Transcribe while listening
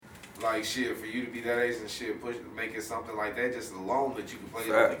Like shit, for you to be that age and shit, making something like that just alone that you can play it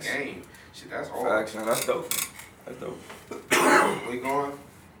in the game. Shit, that's hard. Facts, man. That's dope. That's dope. We going?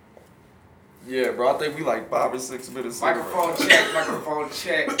 Yeah, bro. I think we like 5 or 6 minutes. Microphone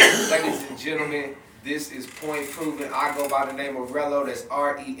check. Ladies and gentlemen, this is Point Proven. I go by the name of Rello. That's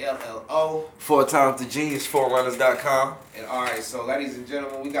RELLO. 4 times the genius, 4runners.com. And all right, so ladies and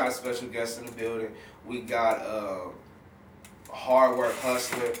gentlemen, we got a special guest in the building. We got a hard work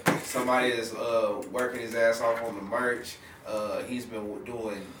hustler, somebody that's working his ass off on the merch. He's been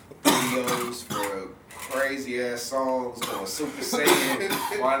doing videos for crazy ass songs, going Super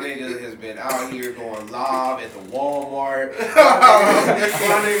Saiyan. My nigga has been out here going live at the Walmart.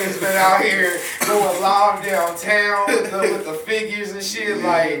 My nigga's been out here going live downtown with the figures and shit.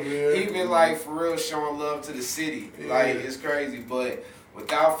 Like, he been like for real showing love to the city. Like, it's crazy. But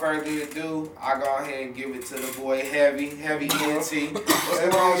without further ado, I go ahead and give it to the boy Heavy ENT. What's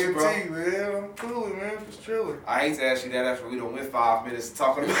going on, you, bro? Man, I'm cooling, man. Just chilling. I hate to ask you that after we done went 5 minutes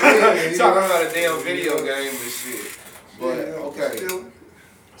talking about a damn video game and shit. But okay,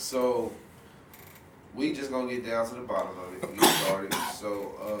 so we just gonna get down to the bottom of it. Get started.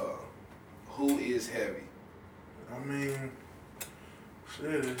 So, who is Heavy? I mean,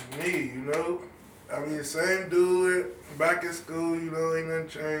 shit, it's me, you know. I mean, same dude, back in school, you know, ain't nothing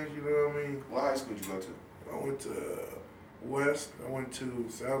changed, you know what I mean? What high school did you go to? I went to West, I went to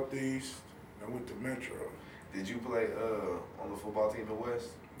Southeast, I went to Metro. Did you play on the football team at West?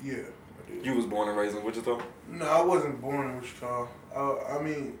 Yeah, I did. You was born and raised in Wichita? No, I wasn't born in Wichita. I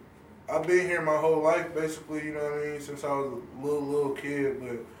mean, I've been here my whole life, basically, you know what I mean, since I was a little kid,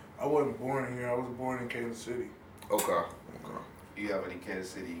 but I wasn't born here. I was born in Kansas City. Okay. Do you have any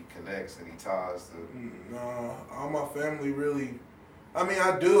Kansas City connects, any ties to? Nah, all my family really. I mean,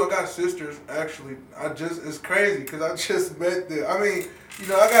 I do. I got sisters, actually. It's crazy because I just met them. I mean, you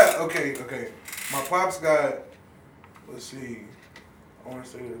know, I got, okay. My pops got, let's see, I want to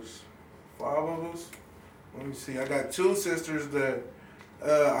say there's 5 of us. Let me see. I got 2 sisters that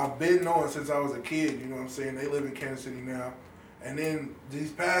I've been knowing since I was a kid, you know what I'm saying? They live in Kansas City now. And then these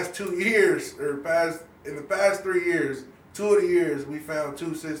past 2 years, in the past 3 years, 2 of the years, we found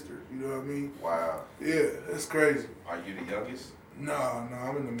 2 sisters, you know what I mean? Wow. Yeah, that's crazy. Are you the youngest? No,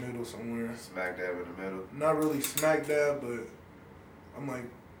 I'm in the middle somewhere. Smack dab in the middle? Not really smack dab, but I'm like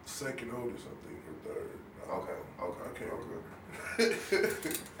second oldest, I think, or third. Okay. I can't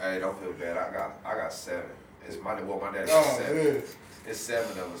remember. Hey, don't feel bad. I got 7. It's my dad is 7. Yeah. It's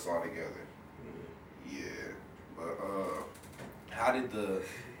 7 of us all together. Yeah. But how did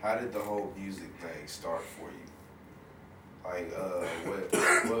the whole music thing start for you? Like,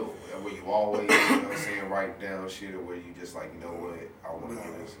 what were you always, you know what I'm saying, write down shit, or were you just like, you know what, I want to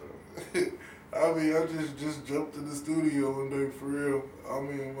get this up? I mean, I just jumped in the studio one day, for real. I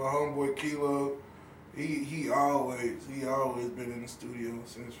mean, my homeboy Kilo, he always been in the studio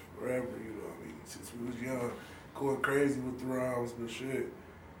since forever, you know what I mean, since we was young, going crazy with the rhymes, but shit.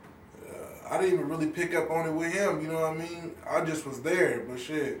 I didn't even really pick up on it with him, you know what I mean? I just was there, but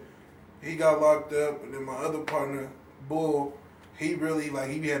shit, he got locked up, and then my other partner, Bull, he really, like,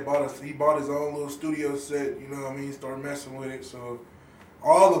 he bought his own little studio set, you know what I mean, started messing with it, so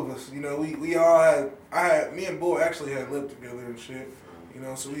all of us, you know, we all me and Bull actually had lived together and shit, you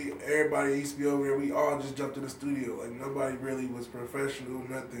know, so everybody used to be over there, we all just jumped in the studio, like, nobody really was professional,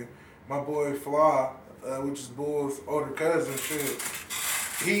 nothing. My boy Fly, which is Bull's older cousin, shit,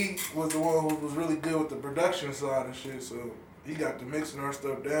 he was the one who was really good with the production side and shit, so he got to mixing our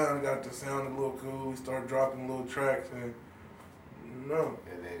stuff down, got to sound a little cool, we started dropping little tracks, and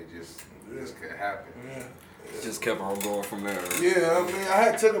And then it just could happen. Yeah. Just kept on going from there. Yeah, I mean, I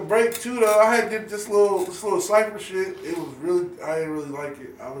had took a break too though. I had did this little cypher shit. It was really, I didn't really like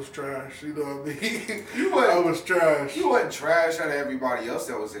it. I was trash, you know what I mean? I was trash. You wasn't trash out of everybody else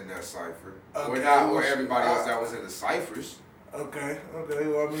that was in that cipher. Okay, or everybody else that was in the ciphers. Okay.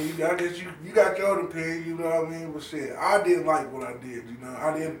 Well, I mean, I guess you got your own opinion, you know what I mean? But shit, I didn't like what I did, you know.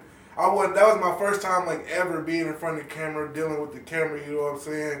 That was my first time, like, ever being in front of the camera, dealing with the camera, you know what I'm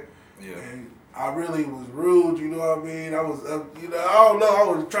saying? Yeah. And I really was rude, you know what I mean? I was, you know, I don't know, I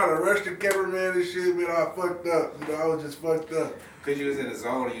was trying to rush the cameraman and shit, man, I fucked up, you know, I was just fucked up. Because you was in the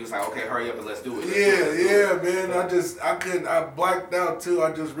zone and you was like, okay, hurry up and let's do it. Man, I blacked out too,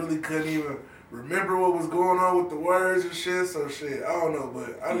 I just really couldn't even remember what was going on with the words and shit, so shit, I don't know,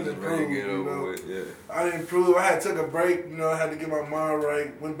 but I didn't improve, you know. I didn't improve, I had took a break, you know, I had to get my mind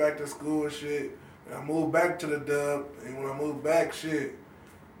right, went back to school and shit, and I moved back to the dub, and when I moved back, shit,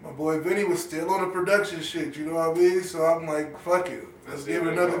 my boy Vinny was still on the production shit, you know what I mean, so I'm like, fuck it, let's give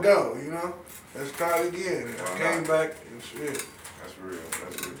it another go, you know, let's try it again, and I came back and shit. That's real.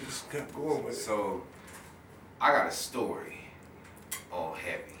 Just kept going with it. So, I got a story on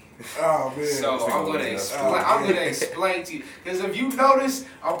Heavy. Oh man. So I'm gonna explain. Oh, I'm gonna explain to you because if you notice,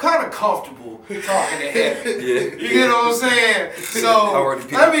 I'm kind of comfortable talking to Heavy. Yeah. You get what I'm saying? So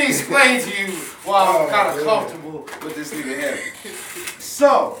let me explain to you why I'm kind of comfortable with this nigga Heavy.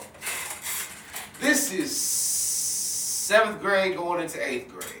 So this is 7th grade going into 8th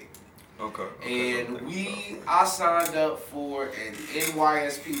grade. Okay. And I signed up for an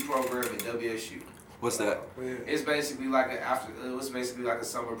NYSP program at WSU. What's that? It's basically like a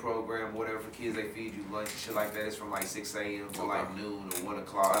summer program, whatever, for kids. They feed you lunch and shit like that. It's from like 6 a.m. to like noon or 1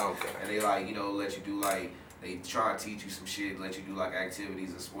 o'clock. Okay. And they like, let you do like, they try and teach you some shit, let you do like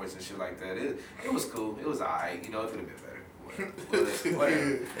activities and sports and shit like that. It was cool. It was alright. It could have been better.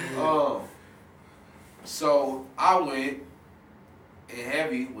 Whatever. So I went, and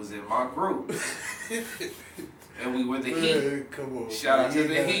Heavy was in my group. And we were the Heat. Come on. Shout out to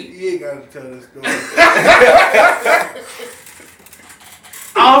the Heat. You ain't got to tell this story.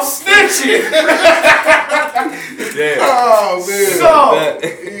 I'm snitching. Yeah. Oh man. So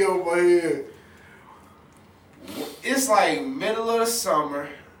He on my head. it's like middle of the summer,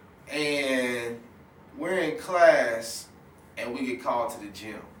 and we're in class, and we get called to the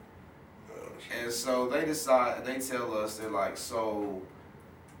gym. And so they tell us, they're like, so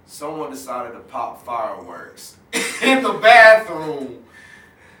someone decided to pop fireworks in the bathroom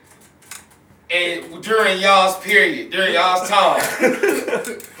and during y'all's period, during y'all's time.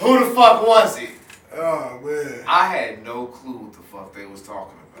 Who the fuck was it? Oh man. I had no clue what the fuck they was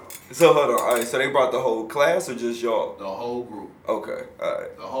talking about. So hold on. All right. So they brought the whole class or just y'all? The whole group. Okay. All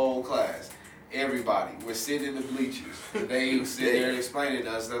right. The whole class. Everybody. We're sitting in the bleachers. They sit there and explaining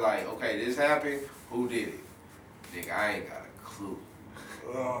to us. They're like, okay, this happened. Who did it? Nigga, I ain't got a clue.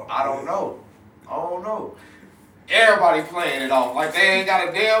 Oh, I don't know. I don't know. Everybody playing it off like they ain't got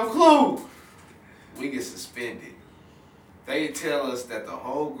a damn clue. We get suspended. They tell us that the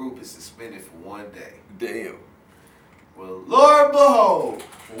whole group is suspended for 1 day. Damn. Well, Lord behold,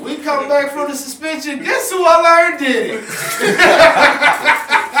 when we come back from the suspension, guess who I learned did it?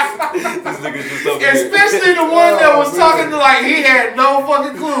 This nigga just over here. Especially the one that was talking to, like, he had no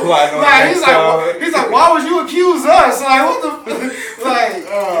fucking clue. Like, he's like, why would you accuse us? Like, what the like?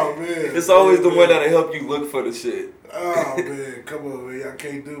 Oh man. It's always the one that'll help you look for the shit. Oh man, come on, man. Y'all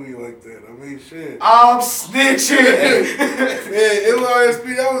can't do me like that. I mean, shit. I'm snitching. Man,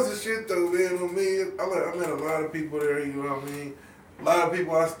 NYSP, that was the shit though, man. I mean, I met a lot of people there, you know what I mean? A lot of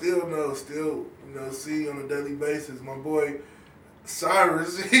people I still know, see on a daily basis. My boy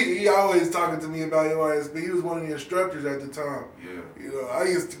Cyrus, he always talking to me about NYSP. He was one of the instructors at the time. Yeah. You know, I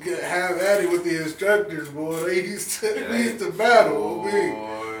used to have at it with the instructors, boy. We used to battle, man.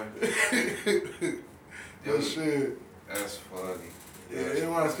 That shit. That's funny. Yeah,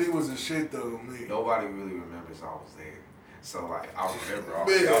 NYSP was the shit though, man. Nobody really remembers I was there. So like I remember all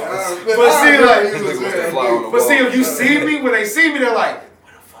that. But see, if you see me, when they see me, they're like,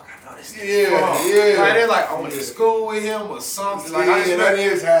 where the fuck I know this nigga from? Yeah. Like they're like, I went to school with him or something. Like that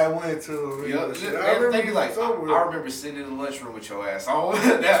is how I went to. They be like, I remember sitting in the lunchroom with your ass. I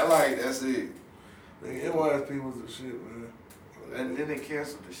don't that like that's it. NYSP was the shit, man. And then they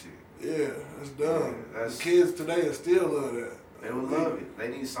canceled the shit. Yeah, it's done. Yeah, the kids today still love that. They would love it. They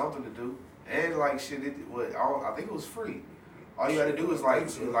need something to do. And like shit, I think it was free. All you had to do is like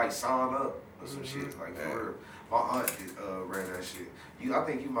sign up or some shit like that. For real. My aunt ran that shit. I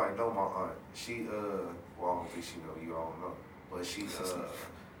think you might know my aunt. She well, I don't think she know you. I don't know, but she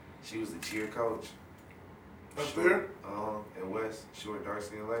was the cheer coach. Up there? At West, short, dark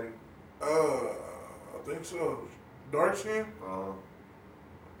skinned lady. I think so. Dark skin? I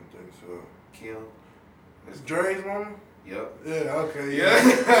think so. Kim. Dre's mama? Yep. Yeah, okay. Yeah.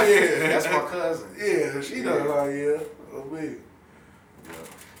 Yeah. That's my cousin. Yeah, she knows a bit. Yeah.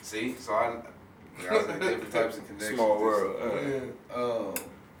 See, so I was in different types of connections. Small world. Yeah.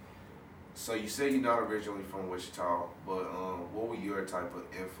 So you say you're not originally from Wichita, but what were your type of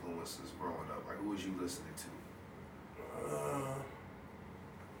influences growing up? Like, who was you listening to?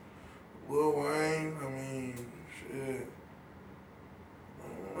 Lil Wayne. I mean, shit.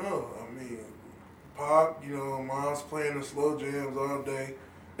 I don't know. I mean, Pop. You know, Mom's playing the slow jams all day.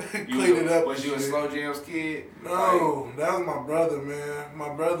 Clean it up. Was you a Slow Jams kid? No, that was my brother, man. My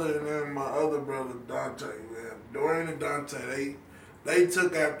brother and then my other brother Dante, man. Dorian and Dante, they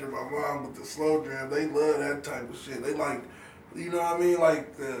took after my mom with the slow jam. They love that type of shit. They like, you know what I mean?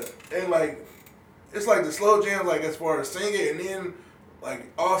 Like it's like the slow jam, like as far as singing, and then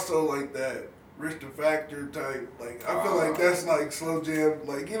like also like that Rich the Factor type. Like I feel like that's like slow jam.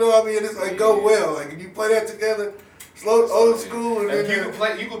 Like you know what I mean? It's like go well. Like if you play that together. old school, and Like,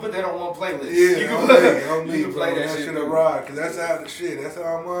 then you can put that on one playlist. yeah, you on me, you can play bro. that shit. Shit'll ride, cause that's how the shit. That's how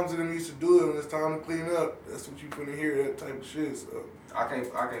our moms and them used to do it when it's time to clean up. That's what you finna hear, that type of shit. So. I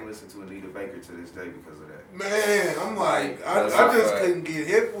can't listen to Anita Baker to this day because of that. Man, I'm like, I just couldn't get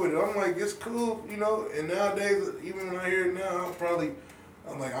hip with it. I'm like, it's cool, you know. And nowadays, even when I hear it now,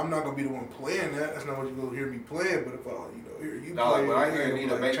 I'm like, I'm not gonna be the one playing that. That's not what you're gonna hear me playing. But if I, hear you No, play, like when I hear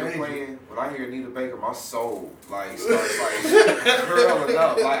Anita Baker playing, when I hear Anita Baker, my soul like starts like curling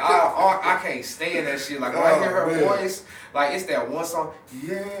up. Like I can't stand that shit. Like when I hear her voice, like it's that one song,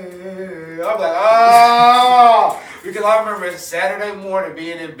 yeah. I'm like, oh, because I remember Saturday morning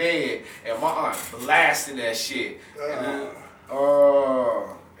being in bed and my aunt blasting that shit. And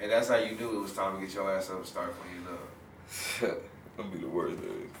that's how you knew it was time to get your ass up and start cleaning up. That'd be the worst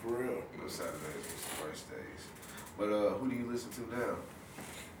days. For real. You know, Saturdays was the worst days. But who do you listen to now?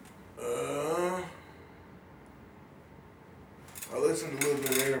 I listen to a little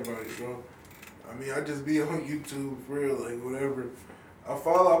bit of everybody, bro. I mean, I just be on YouTube for real, like whatever.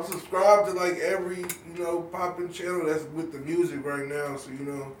 I'm subscribed to like every, popping channel that's with the music right now. So, I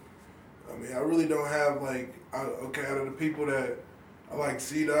mean, I really don't have like, out of the people that I like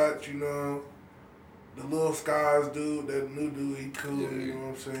C-Dot, the Lil Skies dude, that new dude, he cool, yeah. You know what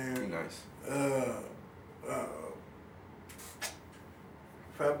I'm saying? He nice.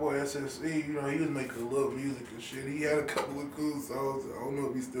 Fatboy SSE, he was making a little music and shit. He had a couple of cool songs. I don't know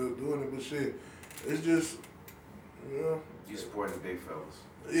if he's still doing it, but shit, it's just, You supporting the big fellas.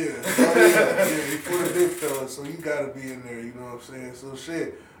 Yeah, you for the big fellas, so you gotta be in there, you know what I'm saying? So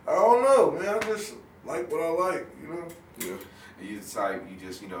shit, I don't know, man. I just like what I like, Yeah. And you decide you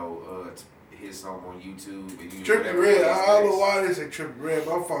just, hit something on YouTube and you Trippie Redd, I don't know why they say Trippie Redd.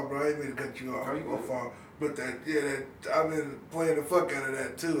 My fault, bro. I ain't mean to cut you off. My fault. But I've been playing the fuck out of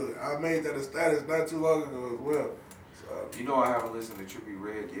that too. I made that a status not too long ago as well. So, I haven't listened to Trippie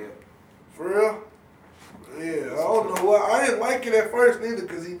Redd yet. For real? Yeah, I don't know why. I didn't like it at first neither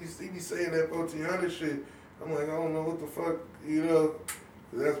because he be saying that 1400 shit. I'm like, I don't know what the fuck,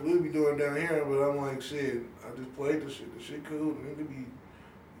 That's what we be doing down here, but I'm like, shit, I just played the shit. The shit cool. The nigga be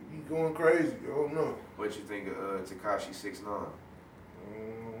going crazy. I don't know. What you think of Tekashi 6ix9ine? I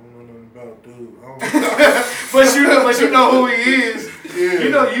don't know nothing about dude. I don't know. but you know who he is.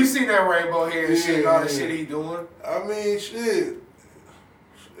 Yeah. You seen that rainbow hair and shit and all the shit he doing. I mean, shit.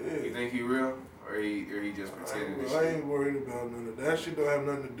 You think he real? Or he just pretending I ain't worried about none of that. That shit don't have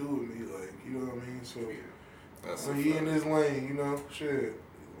nothing to do with me. Like, you know what I mean? So, That's he in his lane, shit.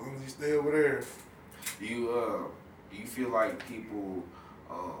 As long as he stay over there. Do you feel like people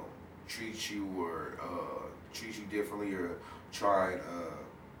treat you differently or try and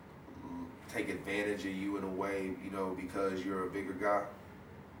take advantage of you in a way, because you're a bigger guy?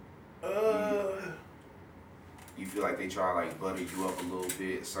 You feel like they try like butter you up a little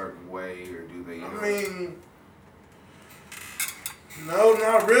bit a certain way, or do they? I mean, no,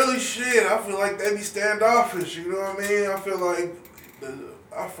 not really. Shit, I feel like they be standoffish. You know what I mean? I feel like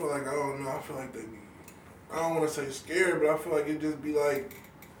I don't know. I feel like they be. I don't want to say scared, but I feel like it just be like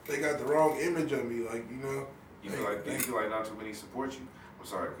they got the wrong image of me. Like You feel like not too many support you? I'm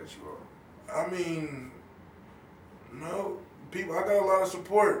sorry to cut you off. I mean, no, people. I got a lot of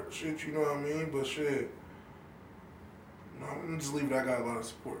support. Shit, you know what I mean? But shit. I'm gonna just leave it. I got a lot of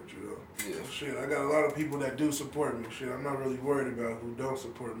support, Yeah. Shit, I got a lot of people that do support me. Shit, I'm not really worried about who don't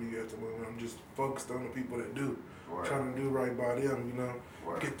support me at the moment. I'm just focused on the people that do. Right. Trying to do right by them,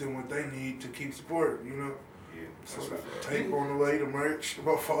 Right. Get them what they need to keep support, Yeah. So tape on the way, the merch,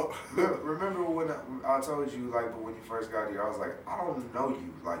 my fault. Remember when I told you, like, but when you first got here, I was like, I don't know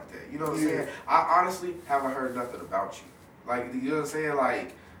you like that. You know what I'm saying? I honestly haven't heard nothing about you. Like, you know what I'm saying?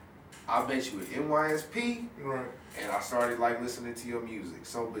 Like, I met you at NYSP. Right. And I started like listening to your music.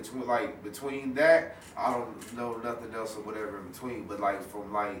 So between that, I don't know nothing else or whatever in between. But like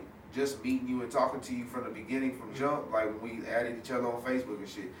from like just meeting you and talking to you from the beginning, from jump, like when we added each other on Facebook and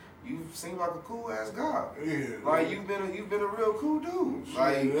shit, you seem like a cool ass guy. Yeah. Like you've been a real cool dude.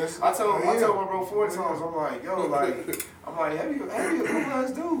 Like yeah, I told my bro 4 times, I'm like, yo, like, have you a cool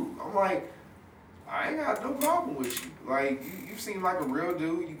ass dude? I'm like, I ain't got no problem with you. Like, you seem like a real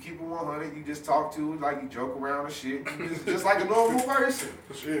dude. You keep it 100. You just talk to it like you joke around and shit. You just like a normal person.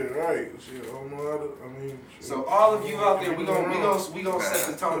 Shit, right. Shit, I don't know how to, shit. So all of you out there, we gonna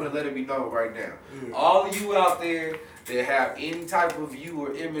set the tone and let it be known right now. Yeah. All of you out there that have any type of view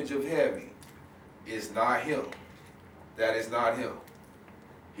or image of Heavy is not him. That is not him.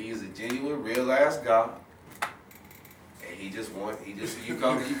 He is a genuine, real ass guy. And you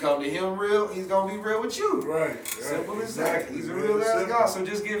come to him real, he's gonna be real with you. Right. Simple as Exactly. that. He's a Man, real ass simple. guy. So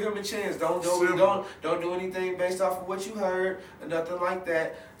just give him a chance. Don't do anything based off of what you heard or nothing like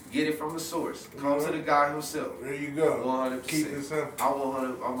that. Get it from the source. Come to the guy himself. There you go. 100%. Keep it simple.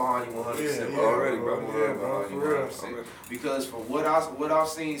 I'm behind you 100%. Yeah, already, bro. Yeah, bro, for real. 100%. Because from what I've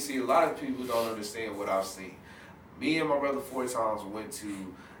seen, see, a lot of people don't understand what I've seen. Me and my brother 4 times went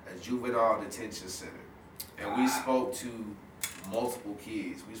to a juvenile detention center, and we spoke to multiple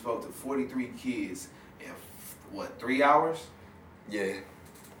kids. We spoke to 43 kids in 3 hours? Yeah.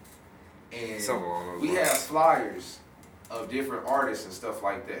 And Something along those we lines. had flyers of different artists and stuff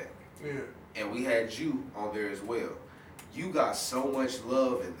like that. Yeah. And we had you on there as well. You got so much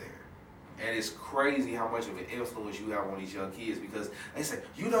love in there. And it's crazy how much of an influence you have on these young kids because they say,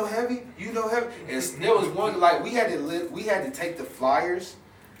 you know Heavy? You know Heavy? And there was one, like, we had to take the flyers,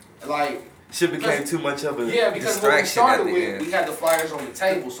 like, Shit became too much of a yeah, because when we distraction started at the with, end. we had the flyers on the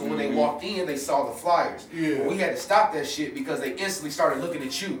table, so when they walked in, they saw the flyers. Yeah. But we had to stop that shit because they instantly started looking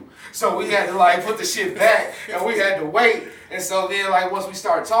at you. So we had to like put the shit back, and we had to wait. And so then, like, once we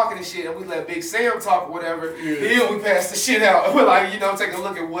started talking and shit, and we let Big Sam talk or whatever, then we passed the shit out. And we're like, take a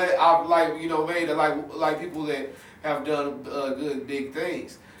look at what I've made of like people that have done good big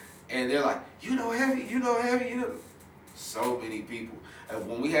things, and they're like, Heavy, Heavy, So many people. And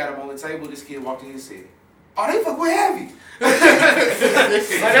when we had him on the table, this kid walked in and said, "Oh, they fuck with Heavy." Like,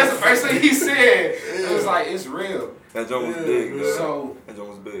 that's the first thing he said. It was like, it's real. That joint was big, though. So, that joint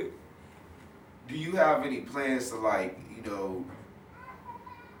was big. do you have any plans to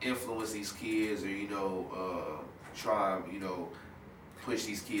influence these kids or try and push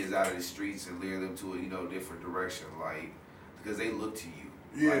these kids out of the streets and lead them to a different direction, like, because they look to you.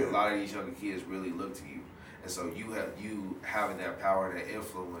 Yeah. Like, a lot of these younger kids really look to you. And so you having that power, that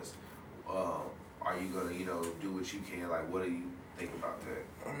influence, are you gonna, do what you can? Like, what do you think about that?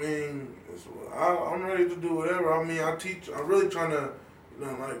 I mean, I'm ready to do whatever. I mean, I'm really trying to,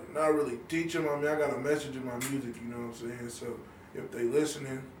 not really teach them. I mean, I got a message in my music, you know what I'm saying? So if they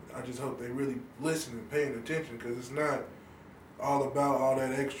listening, I just hope they really listening, paying attention, because it's not all about all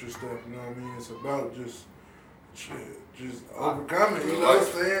that extra stuff, you know what I mean? It's about just overcoming, you know what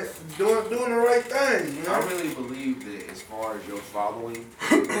I'm saying? Doing the right thing, you know? I really believe that as far as your following,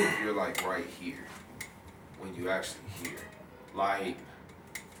 you're like right here when you actually here. Like,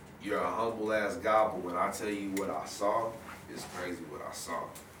 you're a humble ass guy, but when I tell you what I saw, it's crazy what I saw.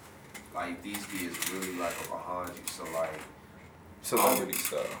 Like, these kids really are behind you. So like, Celebrity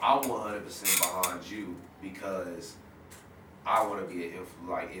stuff. I'm 100% behind you because I want to be an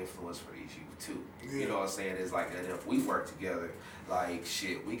influence for these youth too. Yeah. You know what I'm saying? It's like, and if we work together, like,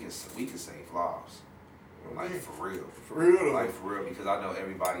 shit, we can save lives. Like, for real. For real though. Like, for real, because I know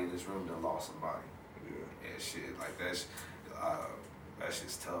everybody in this room done lost somebody. Yeah. And shit, like, that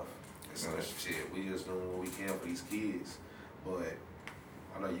shit's tough. And so shit, we just doing what we can for these kids. But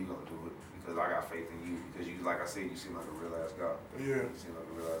I know you gonna do it because I got faith in you. Because you, like I said, you seem like a real ass guy. Yeah. You seem like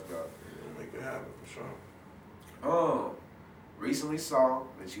a real ass guy. We'll make it happen for sure. Recently saw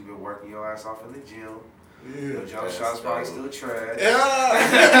that you've been working your ass off in the gym. Yeah. Your jump shots probably still trash.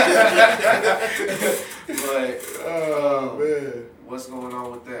 Yeah. But Oh man. what's going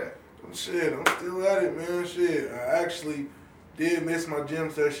on with that? Shit, I'm still at it, man. Shit, I actually did miss my gym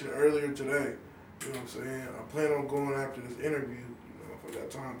session earlier today. You know what I'm saying? I plan on going after this interview. If I got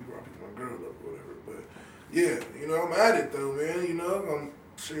time, I'll pick my girl up or whatever. But yeah, I'm at it though, man. I'm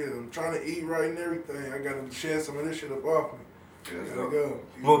trying to eat right and everything. I gotta shed some of this shit up off me. I gotta go.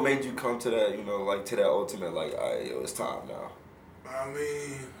 What made you come to that, to that ultimate, it's time now? I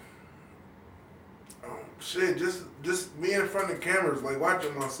mean, shit, just being in front of cameras, like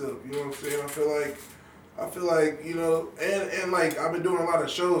watching myself, you know what I'm saying? I feel like, and like I've been doing a lot of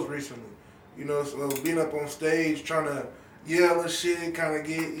shows recently, so being up on stage trying to yell and shit kind of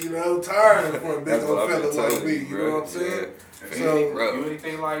get, tiring for a big old fella like me, you know what I'm saying? So, you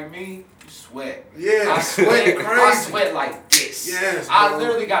anything like me, you sweat. yeah, I sweat crazy. I sweat like this. Yes, I bro.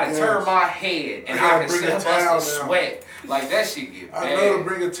 literally gotta Yes. turn my head and I gotta I can bring a still towel bust the now. sweat. Like, that shit get bad. I know to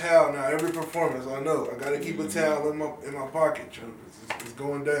bring a towel now. Every performance, I know. I gotta keep a towel in my pocket, Chuck. It's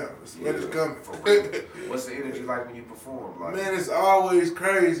going down. The sweat is coming. For real. What's the energy like when you perform? Like, Man, it's always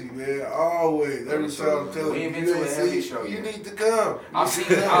crazy, man. Always. Every Every time I'm show. telling We you, ain't you been to ain't a heavy seen, show you yet. need to come. I've seen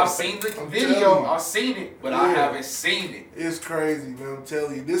the I'm video. telling you. I've seen it, but Yeah. I haven't seen it. It's crazy, man. I'm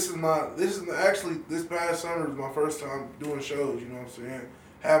telling you. This actually this past summer was my first time doing shows. You know what I'm saying?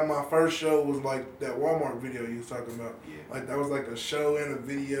 Having my first show was like that Walmart video you was talking about. Yeah. Like that was like a show and a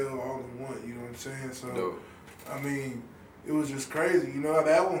video all in one. You know what I'm saying? So. Dope. I mean, it was just crazy.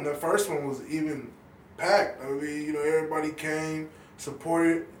 That first one was even packed. I mean, you know, everybody came,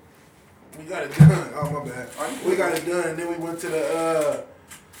 supported. We got it done. Oh, my bad. We got it done, and then we went to the,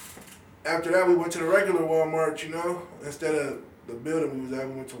 after that, we went to the regular Walmart, you know. Instead of the building we was at,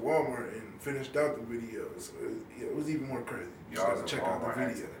 we went to Walmart and finished out the video. So it was even more crazy. You just gotta check out the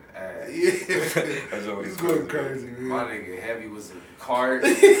video. Yeah, it's going crazy, man. My nigga Heavy was in the cart. My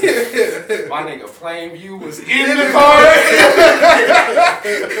nigga Plainview was in the cart.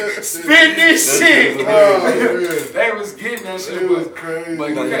 Spin this shit. They was getting that shit. It was crazy.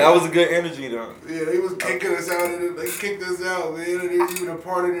 But that was a good energy though. Yeah, they was kicking us out. They kicked us out, man. And there was even a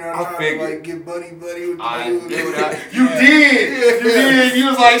part in there trying to like get buddy with the dude. You did. You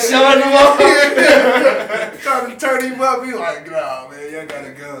was like showing him up. Trying to turn him up. He like, nah, man, y'all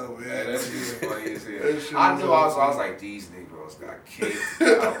gotta go, man. Yeah, that shit was funny as hell. I knew I was like, these Negroes got kicked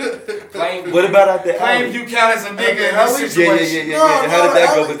out. What about out the alley? Plainview count as a nigga in this situation. Yeah. How did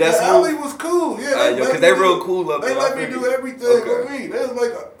that go? But that's the alley was cool. Yeah, because they real cool up there. They let me do everything with me. They was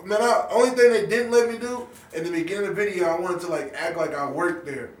like, man, only thing they didn't let me do at the beginning of the video, I wanted to like act like I worked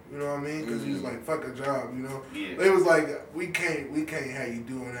there. You know what I mean? Because he was like, fuck a job, you know. Yeah. They was like, we can't have you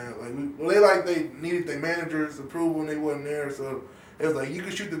doing that. Like, they needed their manager's approval and they wasn't there, so. It was like, you can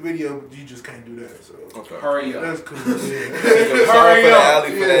shoot the video, but you just can't do that. So hurry up. That's cool. Yeah. Hurry up.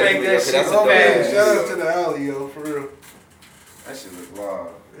 Make that shit Oh, man, shout out to the alley, yo, for real. That shit look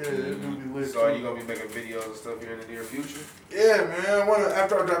wild. Yeah, it's gonna be lit. So are you gonna be making videos and stuff here in the near future? Yeah, man.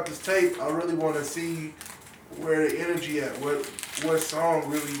 After I drop this tape, I really want to see where the energy at. What song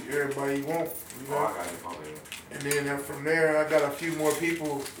really everybody want. You know? Oh, I got it on there. And then from there, I got a few more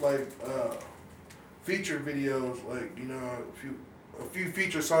people like feature videos, like you know, a few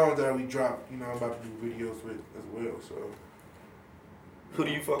feature songs that we dropped. You know, I'm about to do videos with as well. So. Who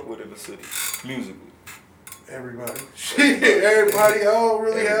do you fuck with in the city, musically? Everybody. Everybody. I don't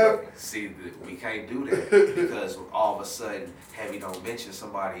really have. See, we can't do that because all of a sudden, Heavy don't mention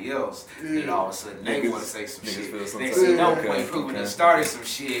somebody else, and all of a sudden they want to say some shit. Next thing you know, Proving done started some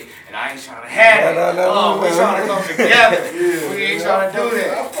shit, and I ain't trying to have it. We trying to come together. We ain't trying to do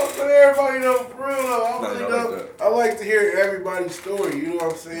that. I fuck with everybody though, for real though. I like to hear everybody's story. You know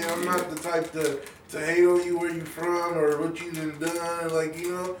what I'm saying? I'm not the type to hate on you where you from or what you done done. Like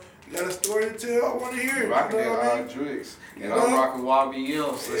you know. You got a story to tell? I want to hear it. Rocking that Drix. And I'm rocking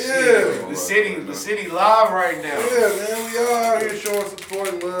YBM. So yeah. The city live right now. Yeah, man. We all out here showing support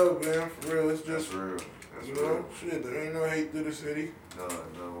and love, man. For real. It's just real. That's you real. Know, shit, there ain't no hate through the city.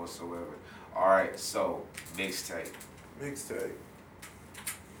 None whatsoever. Alright, so mixtape.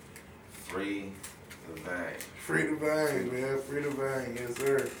 Free the Bang. Free the Bang, man. Free the Bang, yes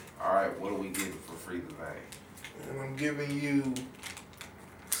sir. Alright, what are we getting for Free the Bang? And I'm giving you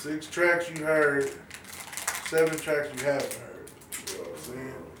 6 tracks you heard, 7 tracks you haven't heard. You know what I'm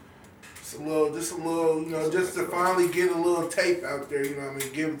saying? Just a little, you know, just to finally get a little tape out there, you know what I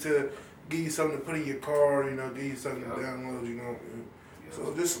mean? Give you something to put in your car, you know, give you something to download, you know.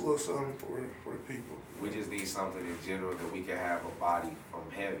 So just a little something for the people. We just need something in general that we can have a body from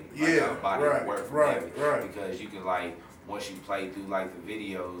Heavy. Yeah, a body right, work from right, Heavy. right. Because you can like, once you play through like the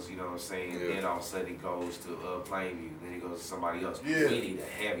videos, you know what I'm saying, then all of a sudden it goes to Plainview, then it goes to somebody else. Yeah. We need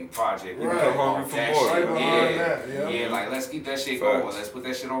a Heavy project. We Right. come hungry for more. Yeah, like let's keep that shit going. Let's put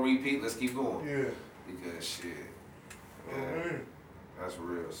that shit on repeat. Let's keep going. Yeah. Because shit, man, that's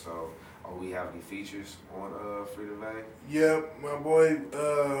real. So, we have any features on Free the Bang? Yep, my boy,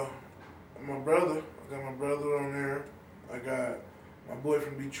 my brother. I got my brother on there. I got my boy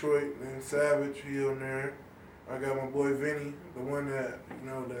from Detroit named Savage. He on there. I got my boy Vinny, the one that you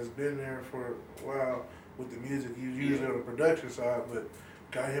know that's been there for a while with the music. He's usually on the production side, but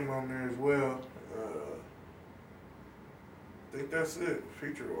got him on there as well. I think that's it,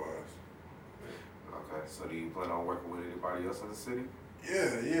 feature wise. Okay, so do you plan on working with anybody else in the city?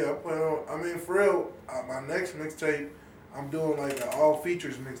 Yeah, I plan on. I mean, for real, my next mixtape, I'm doing like an all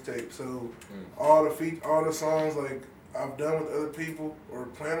features mixtape. So all the songs like I've done with other people or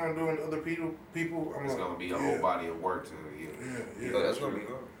plan on doing with other people. It's gonna be a whole body of work to Yeah. That's gonna be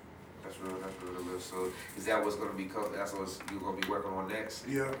good. That's real. So is that what's gonna be? That's what you're gonna be working on next?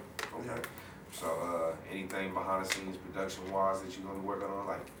 Yeah. Okay. Yeah. So anything behind the scenes, production wise, that you're gonna be working on,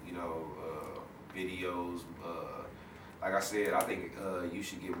 like videos. Like I said, I think you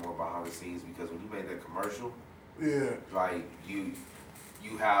should get more behind the scenes because when you made that commercial, like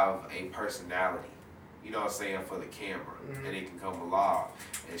you have a personality. You know what I'm saying, for the camera, and it can come alive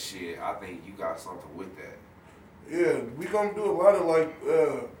and shit. I think you got something with that. Yeah, we gonna do a lot of like,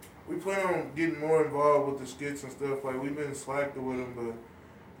 we plan on getting more involved with the skits and stuff. Like we've been slacked with them, but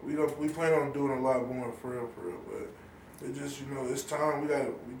we plan on doing a lot more for real. But it just it's time.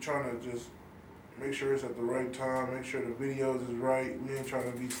 We trying to just make sure it's at the right time, make sure the videos is right. We ain't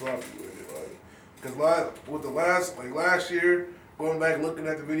trying to be sloppy with it, like, cause last year, going back looking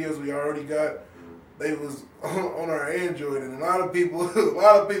at the videos we already got, they was on our Android, and a lot of people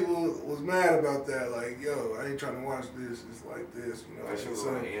was mad about that. Like, yo, I ain't trying to watch this. It's like this, you know. Like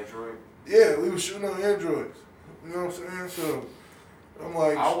shooting on Android. Yeah, we was shooting on Androids. You know what I'm saying? So I'm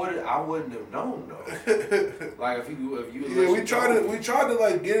like, I wouldn't have known though. Like if you yeah, we tried to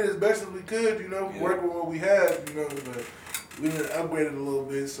like get it as best as we could, you know, work with what we had, you know, but we didn't upgrade it a little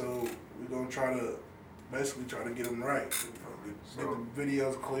bit, so we're gonna try to get them right. You know, get the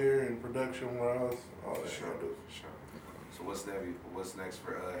videos clear and production wise, all that Sure. So what's next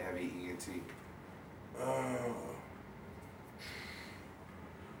for Heavy ENT?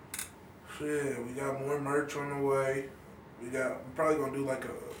 Shit, we got more merch on the way. We're probably gonna do like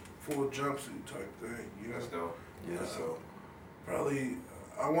a full jumpsuit type thing, you know. That's dope. Yeah. So probably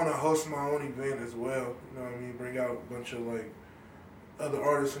I want to host my own event as well. You know what I mean? Bring out a bunch of like other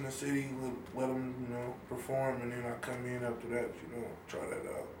artists in the city, let them, you know, perform, and then I come in after that. You know, try that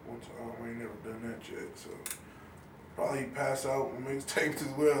out one time. I ain't never done that yet, so probably pass out my mixtapes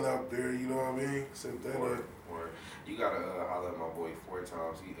as well out there. You know what I mean? Set that up. Or you gotta holler at my boy 4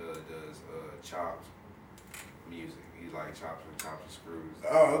 times. He does chops music. He like chops and screws.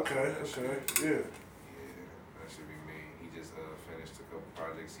 Oh, okay, yeah. Yeah, that should be me. He just finished a couple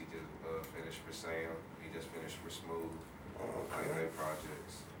projects. He just finished for Sam. He just finished for Smooth. Like Okay. their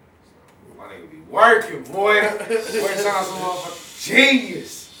projects. So, my nigga be working, boy. 4 times a motherfucker.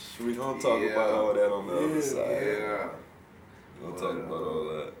 Genius. We gonna talk about all that on the other side. Yeah. We gonna talk about all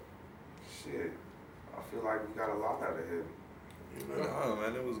that. Shit. I feel like we got a lot out of him. You know. No,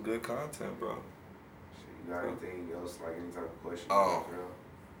 man, it was good content, bro. Shit, you got anything else, like any type of question?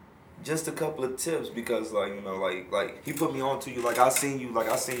 Just a couple of tips because, like, you know, like he put me on to you. Like I seen you in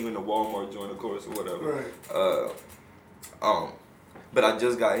the Walmart joint, of course, or whatever. Right. But I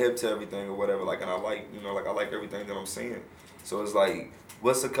just got hip to everything or whatever. Like, and I like everything that I'm seeing. So it's like,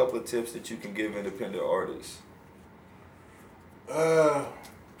 what's a couple of tips that you can give independent artists?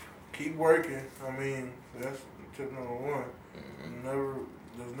 Keep working. I mean, that's tip number one. Mm-hmm.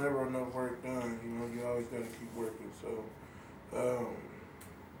 There's never enough work done. You know, you always gotta keep working. So,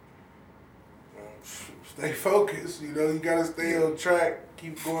 stay focused. You know, you gotta stay on track.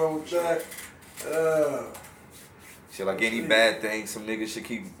 Keep going with that. Shit, like any bad thing, some niggas should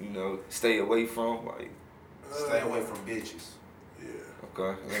keep, you know, stay away from. Like, stay away from bitches. Yeah.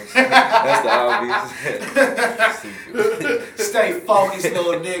 Okay, that's the obvious. Stay focused,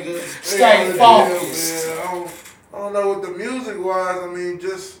 little nigga. Stay focused. Yeah, I don't know what the music wise. I mean, you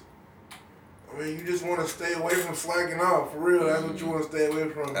just want to stay away from slacking off. For real, that's what you want to stay away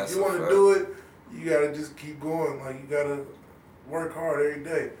from. That's if you want to do it, you gotta just keep going. Like, you gotta work hard every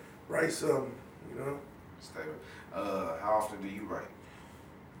day. Write something, you know. Stay. How often do you write?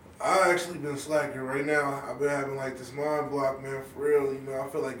 I actually been slacking right now. I've been having like this mind block, man. For real, you know. I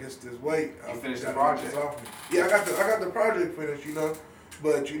feel like it's this weight. You finished the project? Yeah, I got the project finished, you know.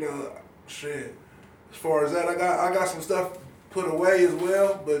 But you know, shit. As far as that, I got some stuff put away as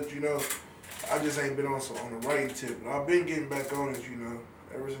well. But you know, I just ain't been on the writing tip. But I've been getting back on it, you know.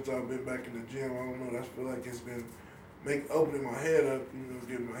 Ever since I've been back in the gym, I don't know. I feel like it's been opening my head up, you know,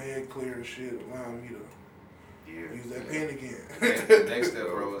 getting my head clear and shit, allowing me to use that pen again. The next step,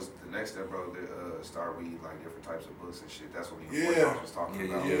 bro, to start reading like different types of books and shit. That's what we was talking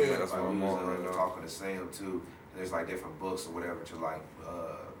about. Yeah, that's like, what I'm on right now. Talking to Sam too. There's like different books or whatever to like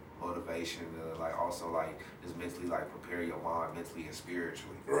motivation, like also like just mentally like prepare your mind mentally and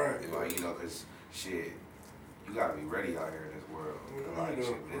spiritually. Right. Like, you know, cause shit, you gotta be ready out here in this world. Like, Yeah,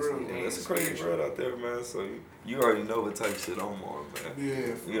 shit, mentally and It's a crazy spiritually. world out there, man. So you already know what type of shit I'm on, man.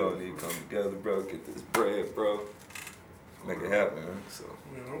 Yeah. We all need to come together, bro. Get this bread, bro. Make it happen, man. So.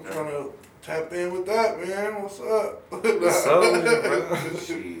 Man, I'm trying to tap in with that, man. What's up? What's up, bro?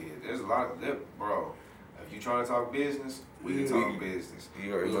 Shit, there's a lot of bro. If you trying to talk business, we can talk business. You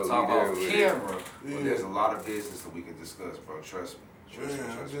We already can know talk we there off with it. camera, Yeah. but there's a lot of business that we can discuss, bro. Trust me. Trust me.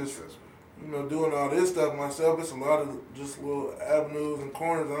 Trust me. You know, doing all this stuff myself, it's a lot of just little avenues and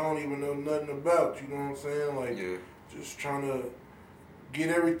corners I don't even know nothing about. You know what I'm saying? Like, just trying to get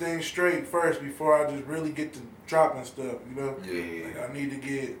everything straight first before I just really get to dropping stuff. You know? Yeah. Like, I need to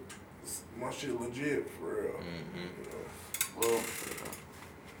get my shit legit for real. Mm-hmm. You know? Well,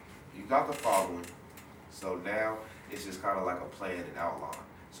 you got the following. So now it's just kind of like a plan and outline.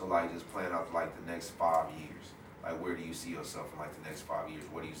 So like just plan out like the next 5 years. Like, where do you see yourself in like the next 5 years?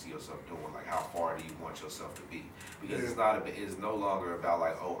 What do you see yourself doing? Like, how far do you want yourself to be? Because it's no longer about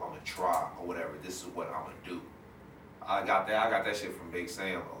like, oh, I'm gonna try or whatever. This is what I'm gonna do. I got that shit from Big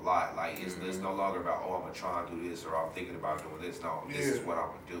Sam a lot. Like it's no longer about I'm gonna try and do this or I'm thinking about doing this. No, this is what I'm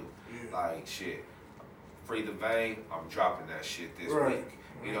gonna do. Yeah. Like shit, Free the Vein. I'm dropping that shit this Right. week.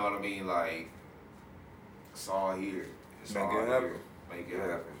 You know what I mean? Like it's all here. It's Make all it here. happen. Make it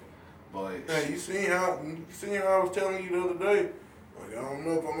happen. But Hey, you seen how I was telling you the other day? Like I don't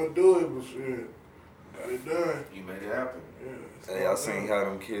know if I'm gonna do it, but shit, got it done. you made it happen. Yeah. it's Hey, I all seen done. how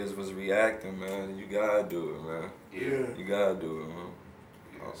them kids was reacting, man. You gotta do it, man. Yeah. You gotta do it, man.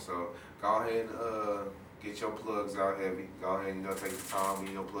 Yeah, so go ahead and get your plugs out heavy. Go ahead and take the time,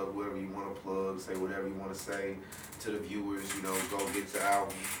 plug whatever you want to plug, say whatever you want to say to the viewers. Go get the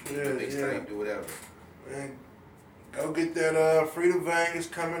album, the mixtape, do whatever. Man, go get that Free the Vein is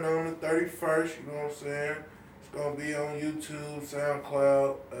coming on the 31st, you know what I'm saying? It's gonna be on YouTube,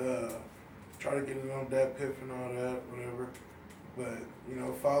 SoundCloud, try to get it on Dat Piff and all that, whatever.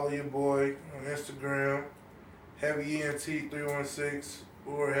 But, follow your boy on Instagram, Heavy ENT 316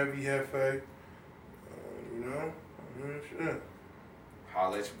 or Heavy Hefe. Shit.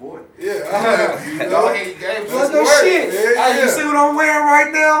 Holla at your boy. Yeah, Go ahead, you gave Let's us go work. shit. Yeah, Hey, you see what I'm wearing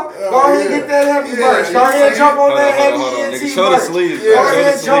right now? Go ahead and yeah. get that heavy Yeah, merch. Go you ahead and see jump on Hold that on, heavy hold on, ENT nigga. Show the merch. sleeves. Yeah. Go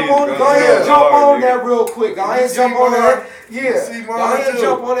ahead and jump on. Go ahead and jump on that real quick. Go ahead and see jump on mine? that. You Yeah. see Go mine ahead and too?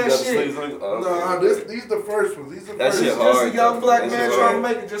 jump on You that got the shit. sleeves on? Nah, these the first ones. These the That first shit ones. Just hard, a young though. black That man shit trying hard.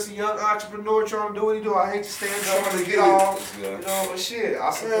 to make it. Just a young entrepreneur trying to do what he do. I hate to stand Trying trying to to get get all. Yeah. But shit, I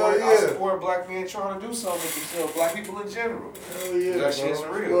Hell support. yeah. I support black men trying to do something with themselves. Black people in general. Hell yeah, That bro. shit's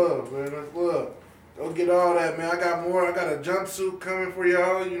That's real. love, man. That's love. Go get all that, man. I got more. I got a jumpsuit coming for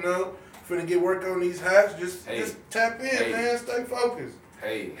y'all. Finna get work on these hats. Just tap in, Hey. man. Stay focused.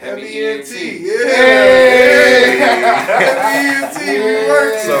 Hey, Heavy Heavy ENT. ENT. Yeah. Hey. Heavy ENT. We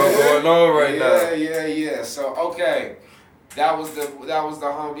working. So going on right now. Yeah. So okay, that was the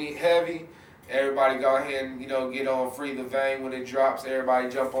homie Heavy. Everybody go ahead and get on Free the Vein when it drops. Everybody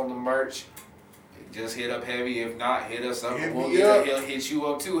jump on the merch. Just hit up Heavy. If not, hit us up. Hit We'll me up. he'll hit you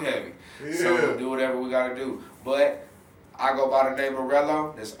up too, Heavy. Yeah. So we'll do whatever we gotta do. But I go by the name of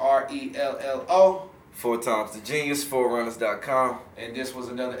Rello. That's RELLO. 4 times the genius, 4runners.com. And this was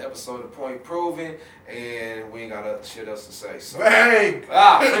another episode of Point Proven. And we ain't got shit else to say. So Bang. Free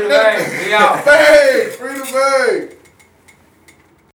the Vein. We out. Bang.